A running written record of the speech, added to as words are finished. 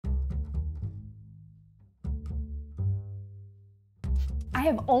I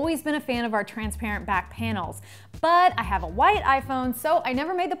have always been a fan of our transparent back panels, but I have a white iPhone, so I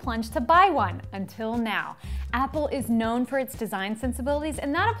never made the plunge to buy one until now. Apple is known for its design sensibilities,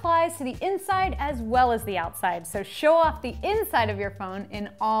 and that applies to the inside as well as the outside, so show off the inside of your phone in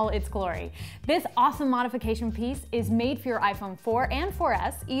all its glory. This awesome modification piece is made for your iPhone 4 and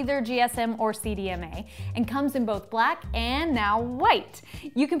 4S, either GSM or CDMA, and comes in both black and now white.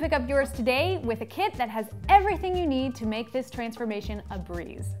 You can pick up yours today with a kit that has everything you need to make this transformation a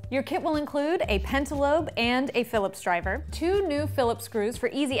breeze. Your kit will include a pentalobe and a Phillips driver, 2 new Phillips screws for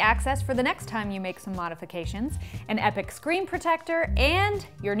easy access for the next time you make some modifications, an epic screen protector, and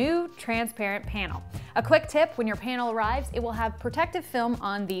your new transparent panel. A quick tip, when your panel arrives, it will have protective film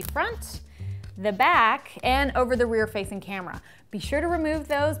on the front, the back, and over the rear-facing camera. Be sure to remove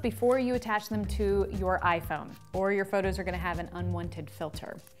those before you attach them to your iPhone, or your photos are going to have an unwanted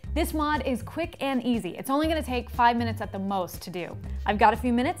filter. This mod is quick and easy. It's only going to take 5 minutes at the most to do. I've got a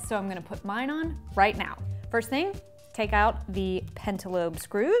few minutes, so I'm going to put mine on right now. First thing, take out the pentalobe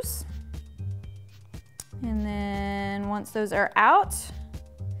screws. And then once those are out,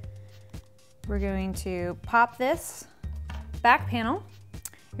 we're going to pop this back panel.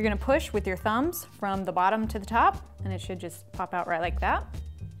 You're going to push with your thumbs from the bottom to the top, and it should just pop out right like that.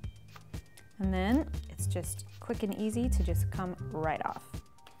 And then it's just quick and easy to just come right off.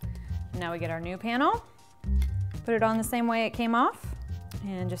 Now we get our new panel, put it on the same way it came off,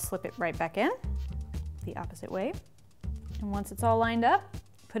 and just slip it right back in the opposite way. And once it's all lined up,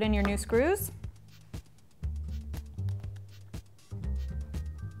 put in your new screws.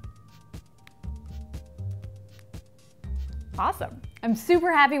 Awesome. I'm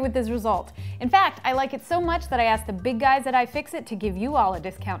super happy with this result. In fact, I like it so much that I asked the big guys at iFixit to give you all a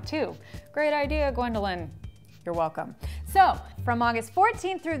discount too. Great idea, Gwendolyn. You're welcome. So, from August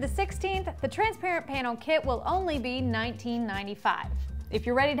 14th through the 16th, the transparent panel kit will only be $19.95. If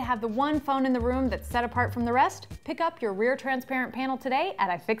you're ready to have the one phone in the room that's set apart from the rest, pick up your rear transparent panel today at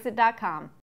iFixit.com.